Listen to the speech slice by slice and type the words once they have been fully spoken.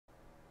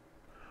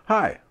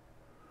Hi,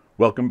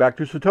 welcome back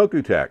to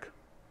Sutoku Tech.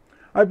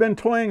 I've been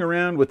toying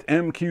around with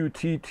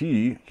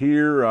MQTT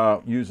here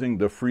using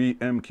the free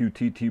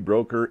MQTT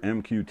broker,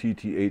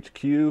 MQTT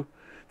HQ.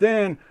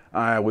 Then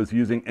I was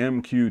using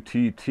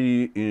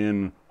MQTT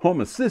in Home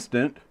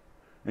Assistant,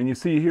 and you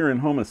see here in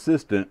Home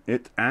Assistant,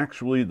 it's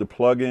actually the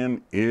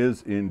plugin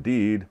is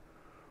indeed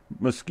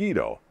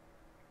Mosquitto.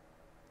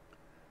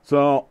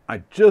 So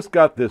I just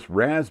got this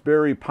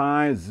Raspberry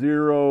Pi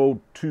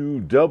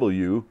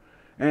 02W,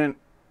 and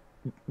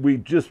we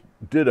just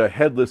did a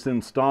headless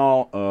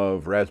install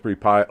of Raspberry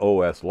Pi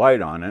OS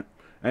Lite on it,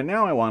 and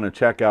now I want to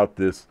check out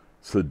this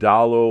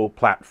Cedalo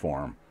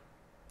Platform.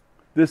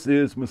 This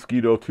is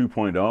Mosquitto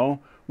 2.0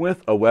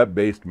 with a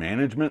web-based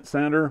management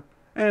center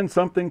and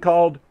something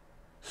called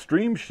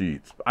Stream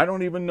Sheets. I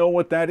don't even know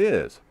what that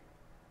is.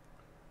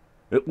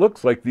 It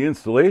looks like the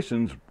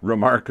installation's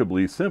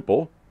remarkably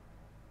simple.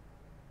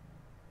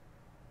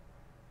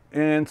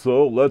 And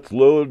so let's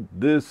load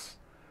this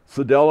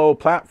Cedalo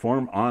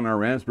Platform on our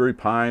Raspberry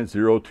Pi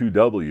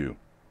 02W.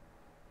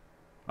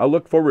 I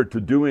look forward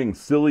to doing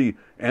silly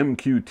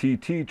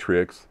MQTT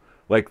tricks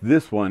like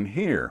this one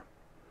here.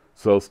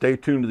 So stay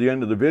tuned to the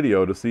end of the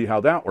video to see how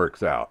that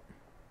works out.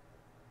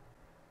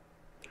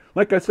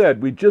 Like I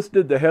said, we just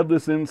did the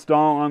headless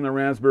install on the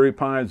Raspberry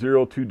Pi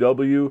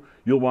 02W.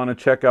 You'll want to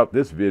check out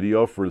this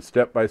video for a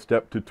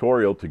step-by-step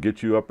tutorial to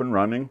get you up and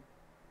running.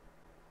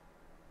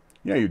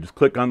 Yeah, you just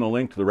click on the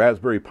link to the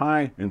Raspberry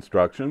Pi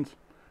instructions,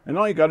 and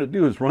all you got to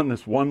do is run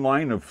this one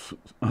line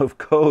of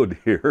code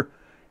here.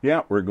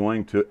 Yeah, we're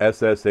going to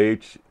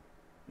SSH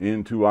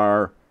into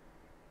our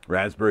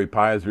Raspberry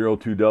Pi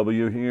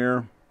 02W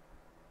here.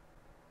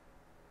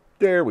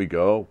 There we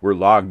go. We're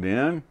logged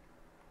in.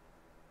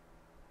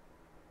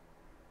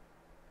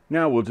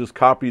 Now we'll just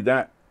copy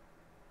that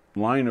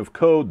line of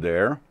code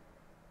there,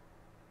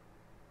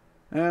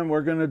 and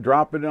we're going to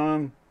drop it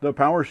on the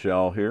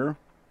PowerShell here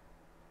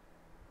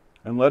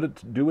and let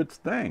it do its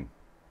thing.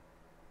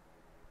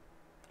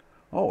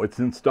 Oh, it's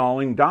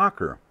installing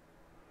Docker.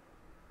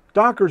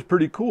 Docker's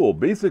pretty cool.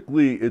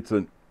 Basically,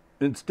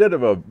 instead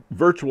of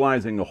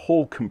virtualizing a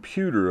whole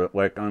computer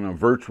like on a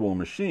virtual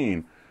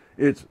machine,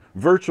 it's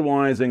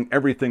virtualizing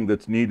everything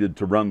that's needed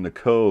to run the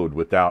code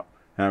without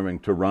having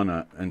to run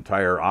an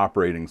entire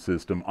operating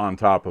system on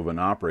top of an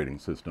operating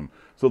system.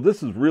 So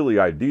this is really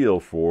ideal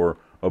for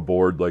a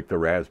board like the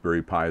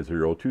Raspberry Pi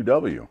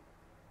 02W.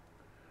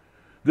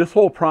 This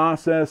whole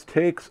process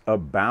takes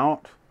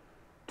about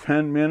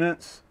 10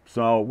 minutes,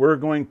 so we're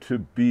going to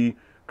be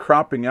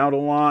cropping out a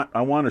lot.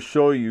 I want to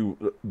show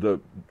you the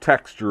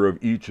texture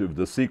of each of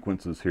the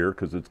sequences here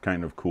because it's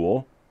kind of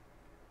cool.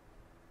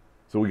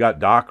 So we got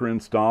Docker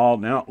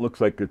installed. Now it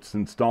looks like it's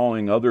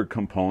installing other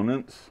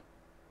components.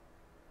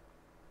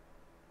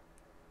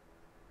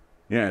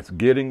 Yeah, it's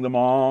getting them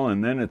all,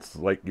 and then it's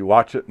like you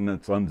watch it and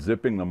it's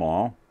unzipping them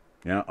all.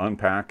 Yeah,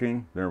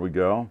 unpacking. There we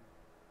go.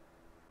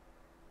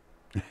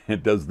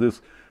 It does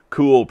this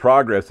cool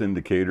progress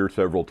indicator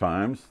several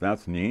times.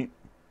 That's neat.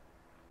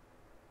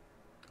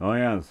 Oh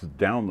yeah, it's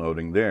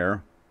downloading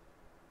there.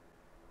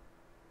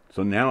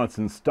 So now it's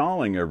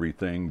installing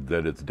everything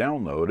that it's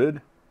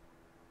downloaded.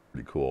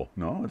 Pretty cool.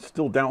 No, it's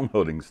still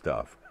downloading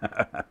stuff.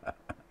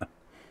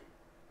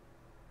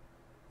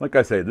 Like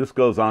I say, this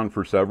goes on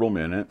for several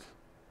minutes.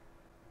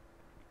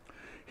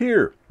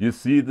 Here, you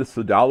see the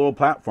Cedalo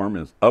Platform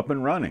is up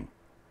and running.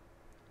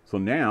 So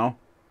now,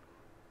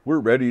 we're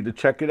ready to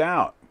check it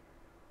out.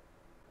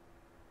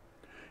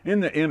 In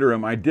the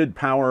interim, I did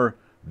power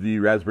the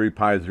Raspberry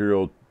Pi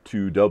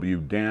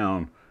 02W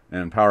down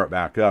and power it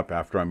back up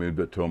after I moved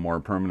it to a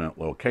more permanent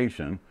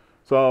location.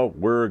 So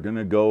we're going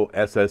to go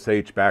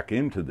SSH back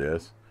into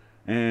this.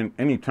 And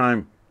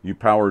anytime you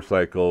power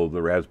cycle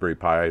the Raspberry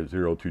Pi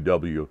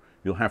 02W,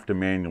 you'll have to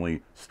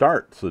manually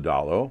start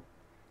Cedalo.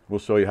 We'll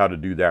show you how to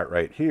do that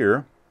right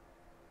here.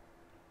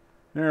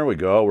 There we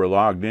go. We're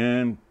logged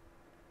in.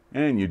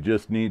 And you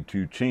just need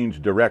to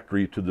change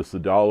directory to the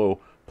Cedalo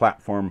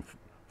Platform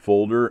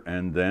folder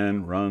and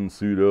then run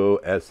sudo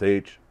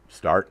sh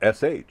start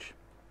sh.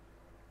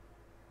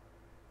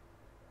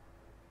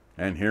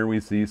 And here we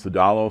see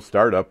Cedalo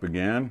start up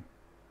again.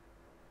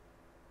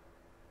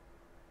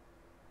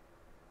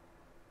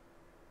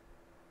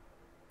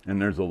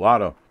 And there's a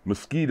lot of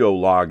Mosquitto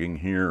logging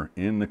here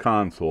in the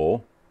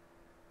console.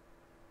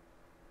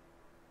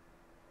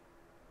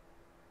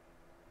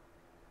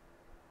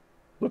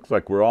 Looks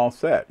like we're all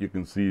set. You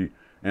can see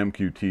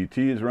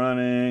MQTT is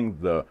running,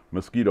 the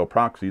Mosquitto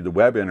proxy, the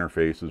web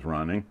interface is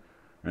running,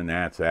 and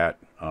that's at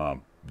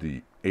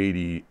the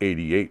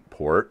 8088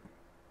 port.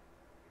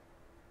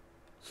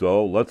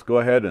 So let's go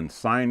ahead and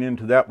sign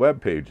into that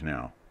web page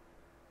now.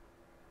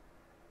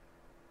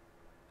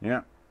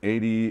 Yeah,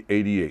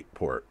 8088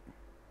 port.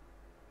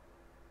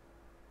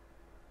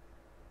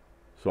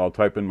 So I'll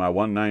type in my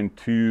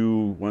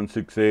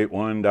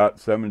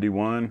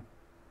 192.168.1.71.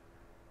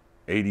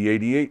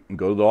 8088 and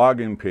go to the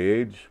login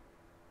page.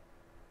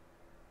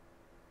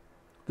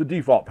 The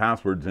default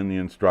password's in the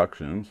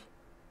instructions.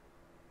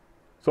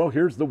 So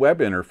here's the web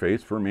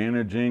interface for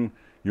managing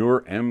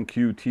your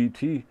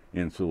MQTT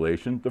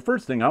installation, the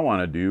first thing I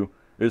want to do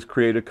is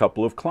create a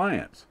couple of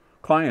clients.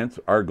 Clients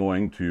are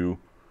going to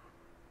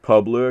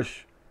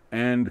publish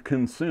and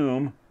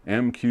consume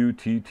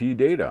MQTT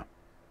data.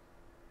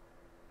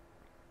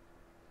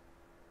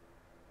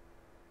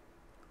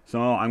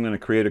 So I'm going to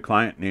create a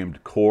client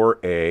named Core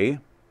A,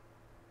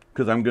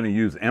 because I'm going to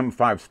use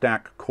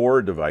M5Stack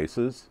Core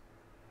devices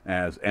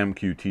as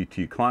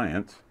MQTT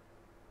clients.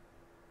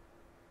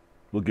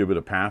 We'll give it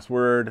a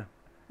password,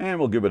 and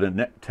we'll give it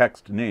a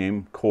text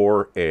name,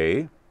 Core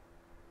A.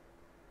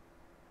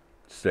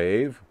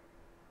 Save.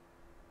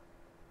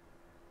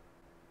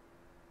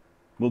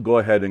 We'll go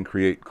ahead and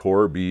create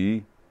Core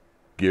B,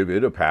 give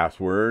it a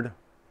password,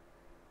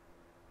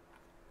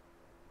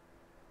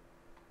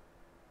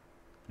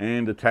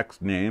 and a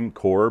text name,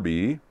 Core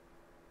B.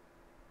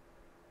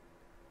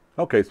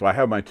 Okay, so I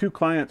have my two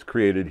clients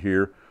created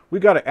here. We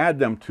got to add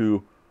them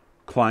to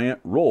client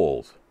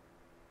roles.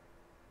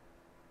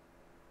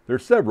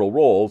 There's several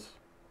roles.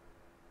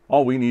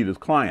 All we need is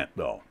client,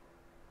 though.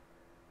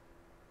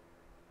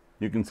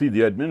 You can see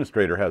the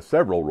administrator has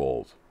several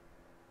roles.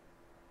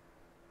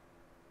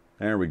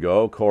 There we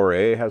go. Core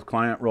A has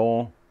client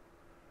role.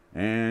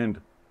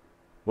 And,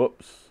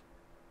 whoops,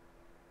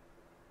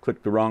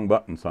 clicked the wrong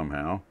button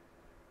somehow.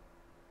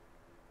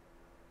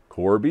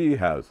 Core B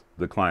has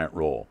the client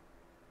role.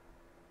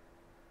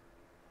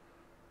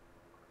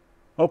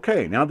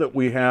 Okay, now that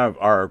we have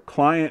our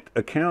client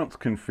accounts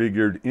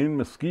configured in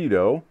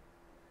Mosquitto,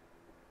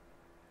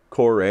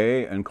 Core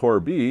A and Core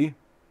B,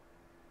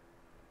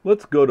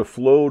 let's go to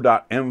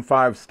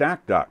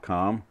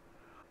flow.m5stack.com.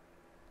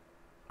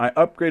 I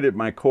upgraded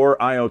my Core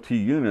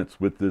IoT units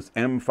with this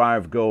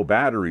M5 Go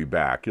battery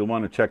back. You'll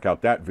want to check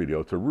out that video.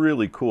 It's a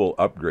really cool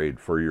upgrade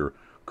for your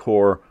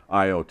Core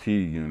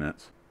IoT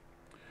units.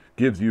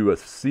 Gives you a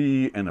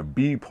C and a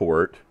B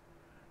port,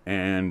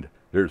 and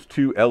there's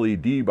two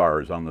LED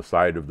bars on the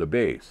side of the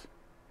base.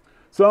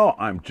 So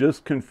I'm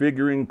just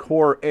configuring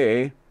Core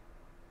A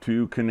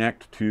to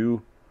connect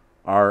to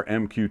our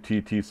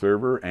MQTT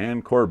server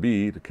and Core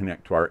B to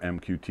connect to our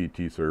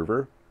MQTT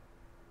server.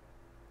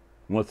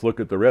 Let's look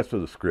at the rest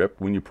of the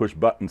script. When you push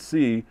button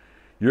C,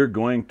 you're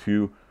going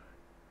to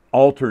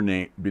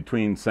alternate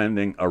between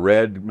sending a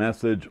red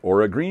message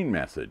or a green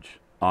message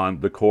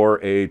on the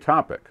Core A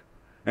topic.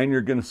 And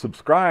you're going to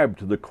subscribe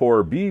to the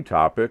Core B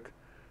topic.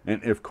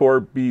 And if Core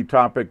B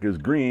topic is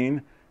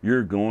green,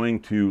 you're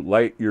going to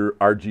light your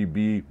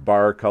RGB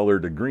bar color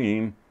to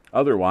green.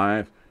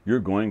 Otherwise, you're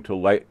going to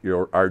light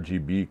your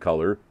RGB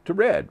color to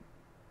red.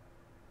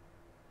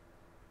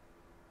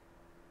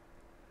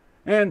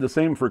 And the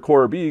same for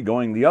Core B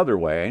going the other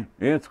way.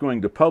 It's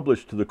going to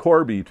publish to the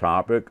Core B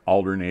topic,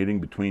 alternating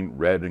between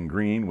red and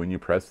green when you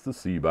press the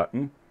C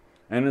button.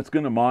 And it's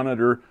going to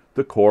monitor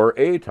the Core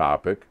A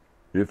topic.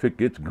 If it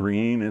gets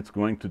green, it's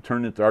going to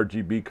turn its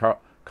RGB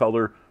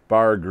color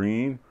bar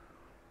green,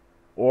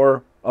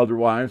 or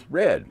otherwise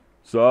red.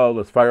 So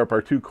let's fire up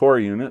our two core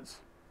units.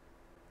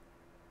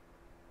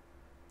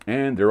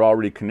 And they're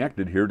already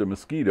connected here to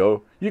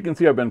Mosquitto. You can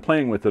see I've been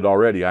playing with it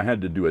already. I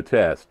had to do a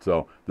test,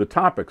 so the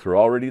topics are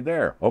already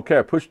there. Okay,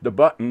 I pushed the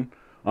button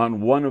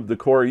on one of the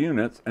core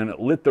units, and it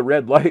lit the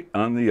red light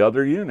on the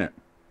other unit.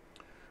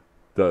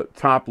 The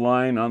top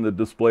line on the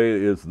display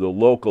is the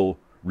local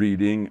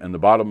reading, and the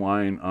bottom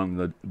line on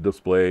the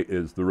display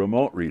is the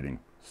remote reading.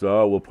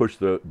 So we'll push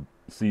the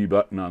C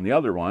button on the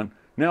other one.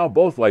 Now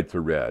both lights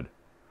are red.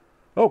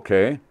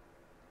 Okay,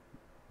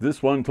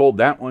 this one told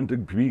that one to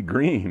be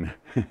green.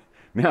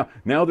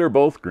 Now they're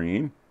both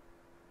green.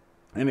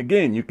 And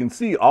again, you can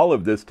see all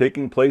of this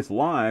taking place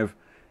live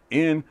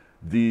in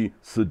the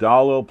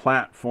Cedalo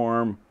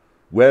Platform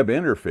web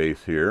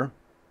interface here.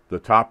 The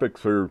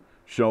topics are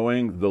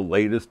showing the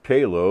latest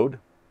payload.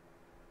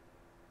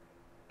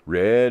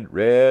 Red,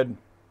 red,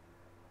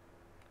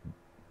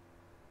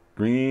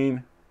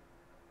 green,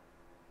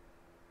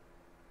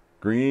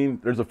 green.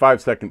 There's a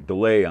 5-second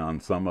delay on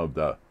some of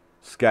the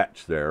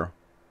sketch there.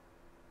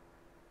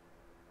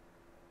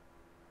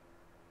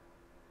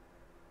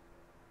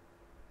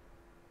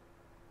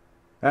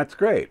 That's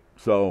great.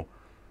 So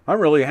I'm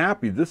really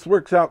happy. This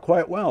works out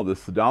quite well.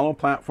 This Cedalo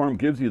platform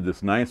gives you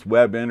this nice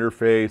web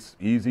interface,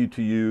 easy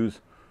to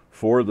use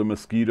for the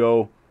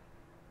Mosquitto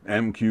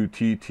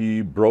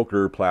MQTT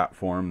broker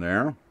platform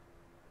there.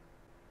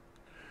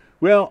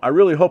 Well, I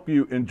really hope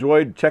you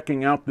enjoyed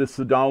checking out this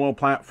Cedalo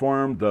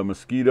platform, the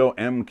Mosquitto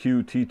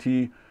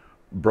MQTT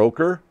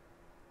broker.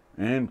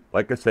 And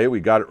like I say, we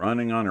got it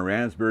running on a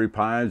Raspberry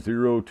Pi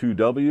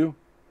 02W.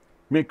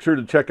 Make sure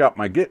to check out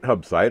my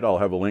GitHub site. I'll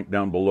have a link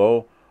down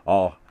below.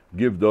 I'll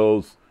give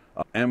those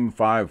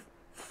M5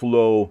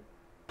 Flow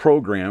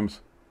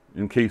programs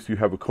in case you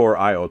have a Core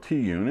IoT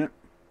unit.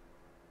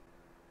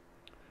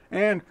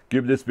 And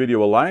give this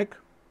video a like.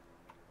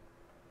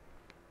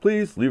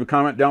 Please leave a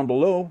comment down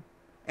below.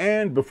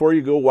 And before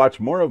you go watch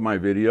more of my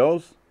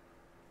videos,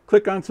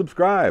 click on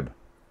subscribe.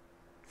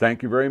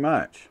 Thank you very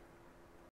much.